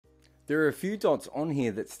There are a few dots on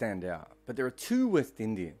here that stand out, but there are two West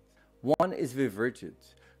Indians. One is Viv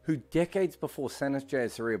Richards, who decades before Sanas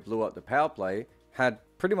Jayasuriya blew up the power play, had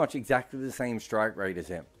pretty much exactly the same strike rate as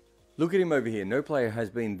him. Look at him over here. No player has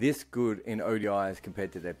been this good in ODIs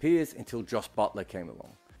compared to their peers until Josh Buttler came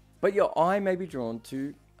along. But your eye may be drawn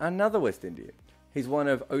to another West Indian. He's one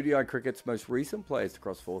of ODI cricket's most recent players to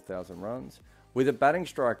cross 4,000 runs, with a batting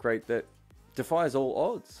strike rate that defies all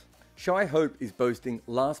odds. Shai Hope is boasting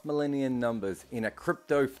last millennium numbers in a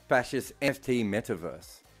crypto-fascist NFT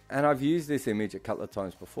metaverse. And I've used this image a couple of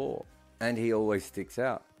times before, and he always sticks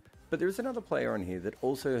out. But there is another player on here that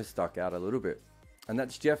also has stuck out a little bit, and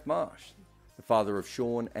that's Jeff Marsh, the father of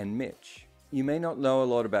Sean and Mitch. You may not know a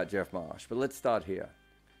lot about Jeff Marsh, but let's start here.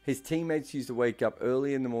 His teammates used to wake up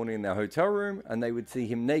early in the morning in their hotel room, and they would see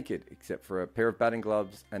him naked, except for a pair of batting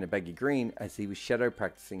gloves and a baggy green, as he was shadow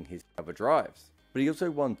practicing his cover drives. But he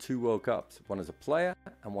also won 2 World Cups, one as a player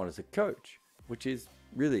and one as a coach, which is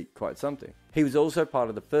really quite something. He was also part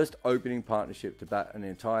of the first opening partnership to bat an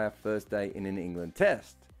entire first day in an England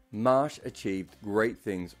test. Marsh achieved great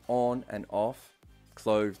things on and off,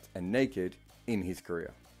 clothed and naked, in his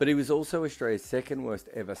career. But he was also Australia's second worst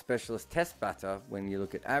ever specialist test batter when you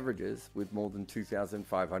look at averages, with more than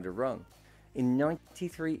 2,500 runs. In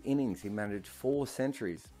 93 innings, he managed 4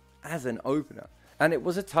 centuries as an opener. And it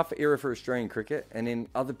was a tough era for Australian cricket, and in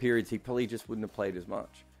other periods he probably just wouldn't have played as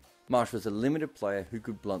much. Marsh was a limited player who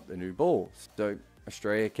could blunt the new ball, so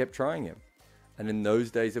Australia kept trying him. And in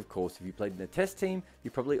those days, of course, if you played in a test team,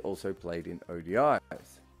 you probably also played in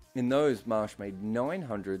ODIs. In those, Marsh made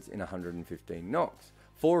 900s in 115 knocks,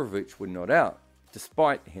 4 of which were not out,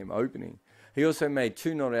 despite him opening. He also made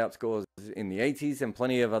 2 not out scores in the 80s and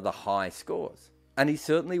plenty of other high scores. And he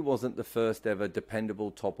certainly wasn't the first ever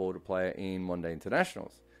dependable top order player in one-day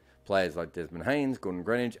internationals. Players like Desmond Haynes, Gordon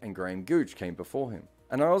Greenidge and Graham Gooch came before him.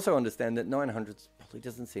 And I also understand that 900s probably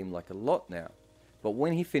doesn't seem like a lot now. But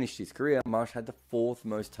when he finished his career, Marsh had the 4th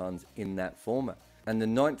most tons in that format, and the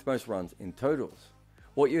 9th most runs in totals.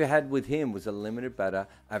 What you had with him was a limited batter,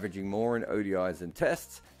 averaging more in ODIs than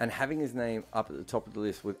tests, and having his name up at the top of the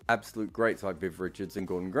list with absolute greats like Viv Richards and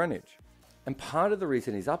Gordon Greenidge. And part of the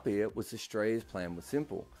reason he's up here was Australia's plan was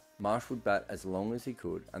simple. Marsh would bat as long as he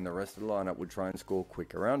could, and the rest of the lineup would try and score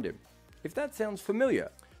quick around him. If that sounds familiar,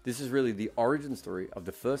 this is really the origin story of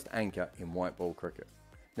the first anchor in white ball cricket.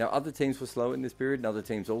 Now, other teams were slow in this period, and other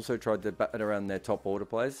teams also tried to bat around their top order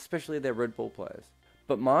players, especially their red ball players.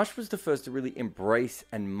 But Marsh was the first to really embrace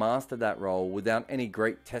and master that role without any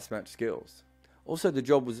great test match skills. Also, the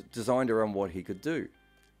job was designed around what he could do.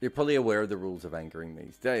 You're probably aware of the rules of anchoring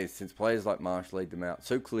these days, since players like Marsh laid them out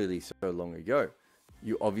so clearly so long ago.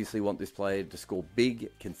 You obviously want this player to score big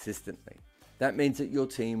consistently. That means that your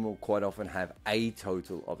team will quite often have a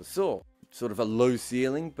total of a sort of a low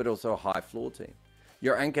ceiling, but also a high floor team.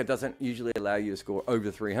 Your anchor doesn't usually allow you to score over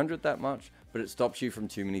 300 that much, but it stops you from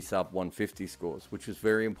too many sub 150 scores, which was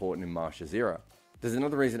very important in Marsh's era. There's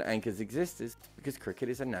another reason anchors exist is because cricket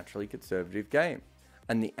is a naturally conservative game.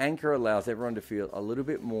 And the anchor allows everyone to feel a little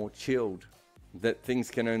bit more chilled, that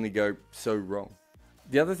things can only go so wrong.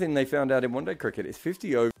 The other thing they found out in one-day cricket is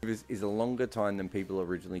 50 overs is a longer time than people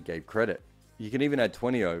originally gave credit. You can even add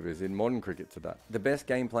 20 overs in modern cricket to that. The best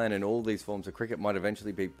game plan in all these forms of cricket might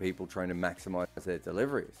eventually be people trying to maximise their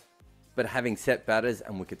deliveries. But having set batters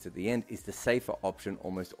and wickets at the end is the safer option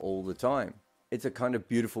almost all the time. It's a kind of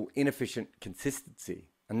beautiful, inefficient consistency.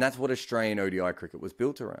 And that's what Australian ODI cricket was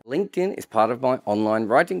built around. LinkedIn is part of my online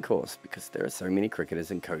writing course because there are so many cricketers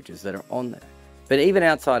and coaches that are on there. But even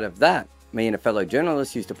outside of that, me and a fellow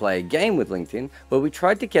journalist used to play a game with LinkedIn where we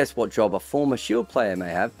tried to guess what job a former Shield player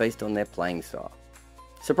may have based on their playing style.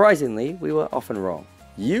 Surprisingly, we were often wrong.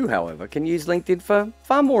 You, however, can use LinkedIn for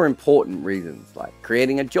far more important reasons, like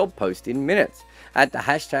creating a job post in minutes. Add the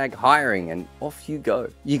hashtag hiring and off you go.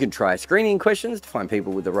 You can try screening questions to find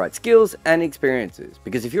people with the right skills and experiences,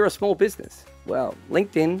 because if you're a small business, well,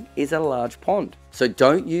 LinkedIn is a large pond. So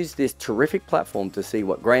don't use this terrific platform to see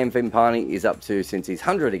what Graham Vimpani is up to since he's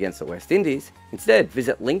 100 against the West Indies. Instead,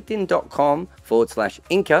 visit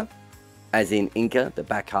linkedin.com/Inca, as in Inca, the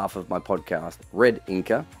back half of my podcast, Red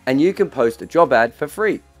Inca, and you can post a job ad for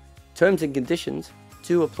free. Terms and conditions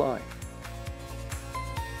do apply.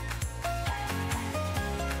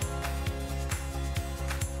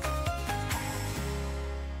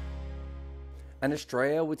 And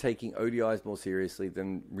Australia were taking ODIs more seriously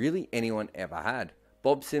than really anyone ever had.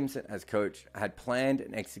 Bob Simpson, as coach, had planned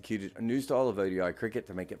and executed a new style of ODI cricket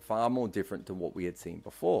to make it far more different to what we had seen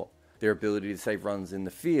before. Their ability to save runs in the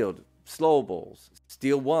field, slow balls,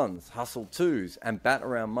 steal ones, hustle twos, and bat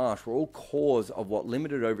around marsh were all cores of what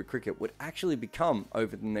limited over cricket would actually become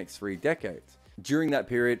over the next 3 decades. During that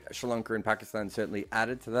period, Sri Lanka and Pakistan certainly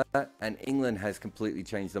added to that, and England has completely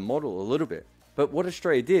changed the model a little bit. But what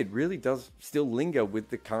Australia did really does still linger with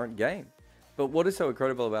the current game. But what is so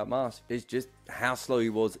incredible about Marsh is just how slow he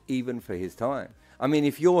was even for his time. I mean,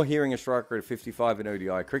 if you're hearing a strike rate of 55 in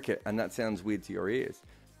ODI cricket and that sounds weird to your ears,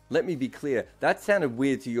 let me be clear, that sounded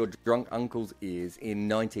weird to your drunk uncle's ears in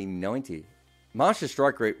 1990. Marsh's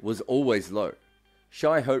strike rate was always low.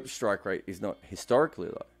 Shai Hope's strike rate is not historically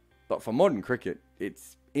low, but for modern cricket,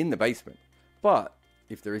 it's in the basement. But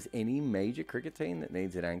if there is any major cricket team that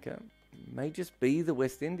needs an anchor, it may just be the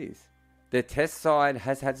West Indies. Their test side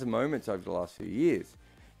has had some moments over the last few years.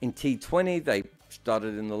 In T20, they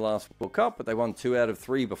started in the last World Cup, but they won 2 out of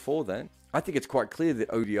 3 before then. I think it's quite clear that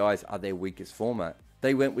ODIs are their weakest format.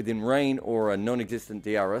 They went within rain or a non-existent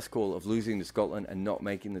DRS call of losing to Scotland and not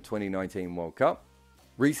making the 2019 World Cup.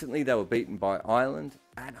 Recently, they were beaten by Ireland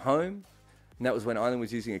at home, and that was when Ireland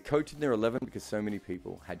was using a coach in their 11 because so many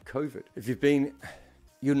people had COVID. If you've been,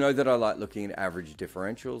 you'll know that I like looking at average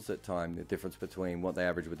differentials at time, the difference between what they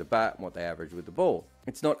average with the bat and what they average with the ball.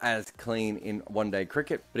 It's not as clean in one-day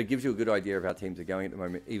cricket, but it gives you a good idea of how teams are going at the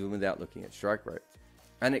moment, even without looking at strike rates.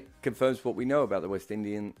 And it confirms what we know about the West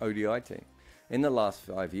Indian ODI team. In the last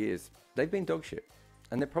 5 years, they've been dog shit.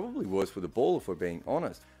 And they're probably worse with the ball if we're being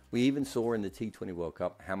honest. We even saw in the T20 World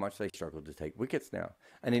Cup how much they struggled to take wickets now.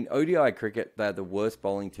 And in ODI cricket, they're the worst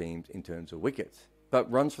bowling teams in terms of wickets. But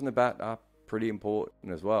runs from the bat are pretty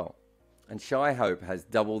important as well. And Shai Hope has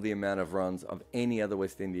double the amount of runs of any other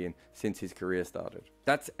West Indian since his career started.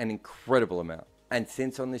 That's an incredible amount. And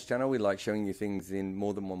since on this channel we like showing you things in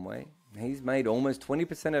more than one way, he's made almost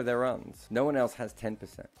 20% of their runs. No one else has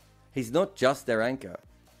 10%. He's not just their anchor.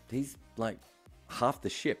 He's like half the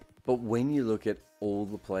ship. But when you look at all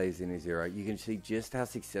the players in his era, you can see just how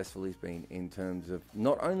successful he's been in terms of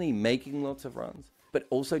not only making lots of runs, but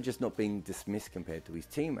also just not being dismissed compared to his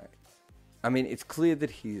teammates. I mean, it's clear that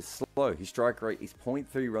he is slow. His strike rate is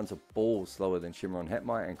 0.3 runs a ball slower than Shimron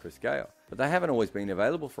Hetmeyer and Chris Gale. But they haven't always been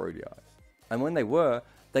available for ODIs. And when they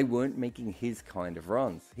weren't making his kind of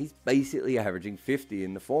runs. He's basically averaging 50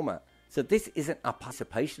 in the format. So this isn't a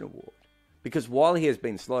participation award. Because while he has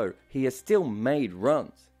been slow, he has still made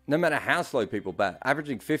runs. No matter how slow people bat,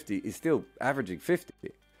 averaging 50 is still averaging 50.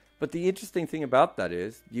 But the interesting thing about that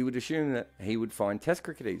is, you would assume that he would find Test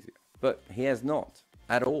cricket easier. But he has not,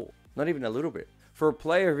 at all. Not even a little bit. For a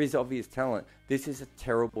player of his obvious talent, this is a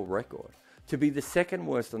terrible record. To be the second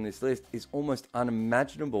worst on this list is almost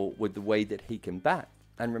unimaginable with the way that he can bat.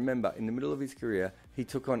 And remember, in the middle of his career, he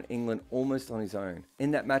took on England almost on his own.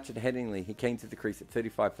 In that match at Headingley, he came to the crease at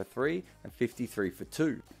 35 for 3 and 53 for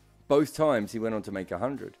 2. Both times he went on to make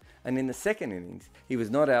 100. And in the second innings, he was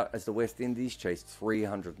not out as the West Indies chased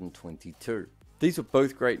 322. These were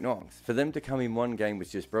both great knocks. For them to come in one game was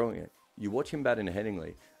just brilliant. You watch him bat in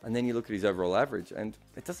Headingley, and then you look at his overall average, and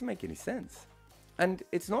it doesn't make any sense. And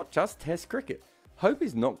it's not just Test cricket. Hope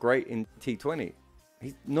is not great in T20.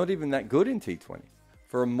 He's not even that good in T20.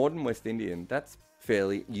 For a modern West Indian, that's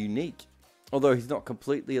fairly unique. Although he's not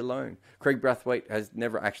completely alone. Craig Brathwaite has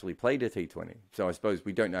never actually played a T20, so I suppose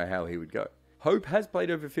we don't know how he would go. Hope has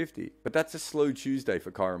played over 50, but that's a slow Tuesday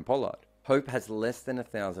for Kieron Pollard. Hope has less than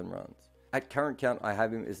 1,000 runs. At current count, I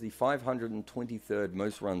have him as the 523rd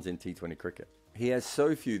most runs in T20 cricket. He has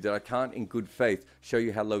so few that I can't in good faith show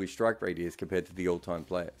you how low his strike rate is compared to the all-time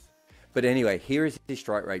players. But anyway, here is his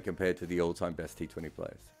strike rate compared to the all-time best T20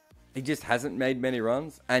 players. He just hasn't made many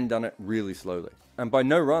runs and done it really slowly. And by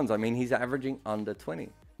no runs, I mean he's averaging under 20,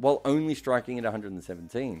 while only striking at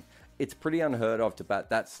 117. It's pretty unheard of to bat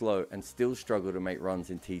that slow and still struggle to make runs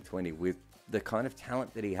in T20 with the kind of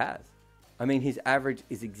talent that he has. I mean, his average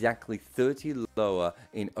is exactly 30 lower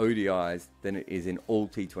in ODIs than it is in all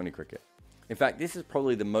T20 cricket. In fact, this is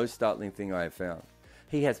probably the most startling thing I have found.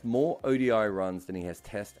 He has more ODI runs than he has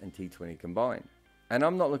Test and T20 combined. And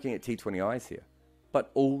I'm not looking at T20Is here, but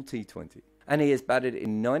all T20. And he has batted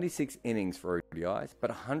in 96 innings for ODIs, but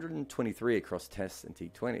 123 across Tests and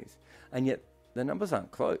T20s. And yet, the numbers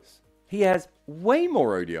aren't close. He has way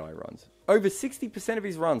more ODI runs. Over 60% of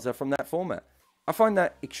his runs are from that format. I find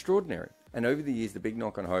that extraordinary. And over the years, the big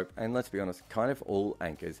knock on Hope, and let's be honest, kind of all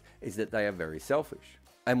anchors, is that they are very selfish.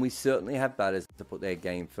 And we certainly have batters to put their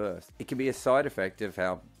game first. It can be a side effect of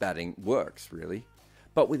how batting works, really.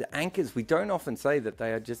 But with anchors, we don't often say that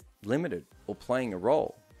they are just limited or playing a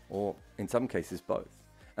role, or in some cases both.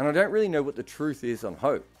 And I don't really know what the truth is on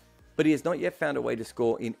Hope, but he has not yet found a way to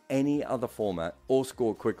score in any other format or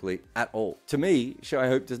score quickly at all. To me, Shai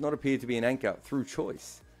Hope does not appear to be an anchor through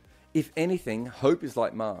choice. If anything, Hope is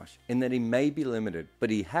like Marsh in that he may be limited, but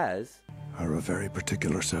he has a very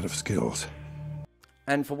particular set of skills.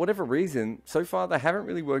 And for whatever reason, so far they haven't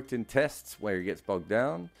really worked in tests where he gets bogged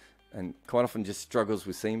down and quite often just struggles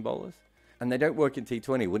with seam bowlers. And they don't work in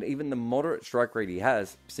T20 when even the moderate strike rate he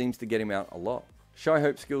has seems to get him out a lot. Shai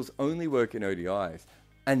Hope skills only work in ODIs,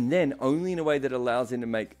 and then only in a way that allows him to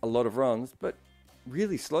make a lot of runs, but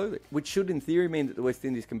really slowly, which should in theory mean that the West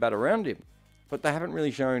Indies can bat around him. But they haven't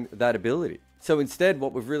really shown that ability. So instead,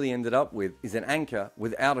 what we've really ended up with is an anchor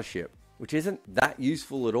without a ship, which isn't that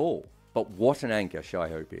useful at all. But what an anchor Shai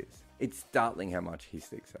Hope is. It's startling how much he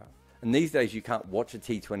sticks out. And these days you can't watch a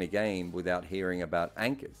T20 game without hearing about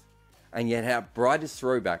anchors. And yet our brightest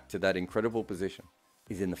throwback to that incredible position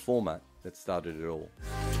is in the format that started it all.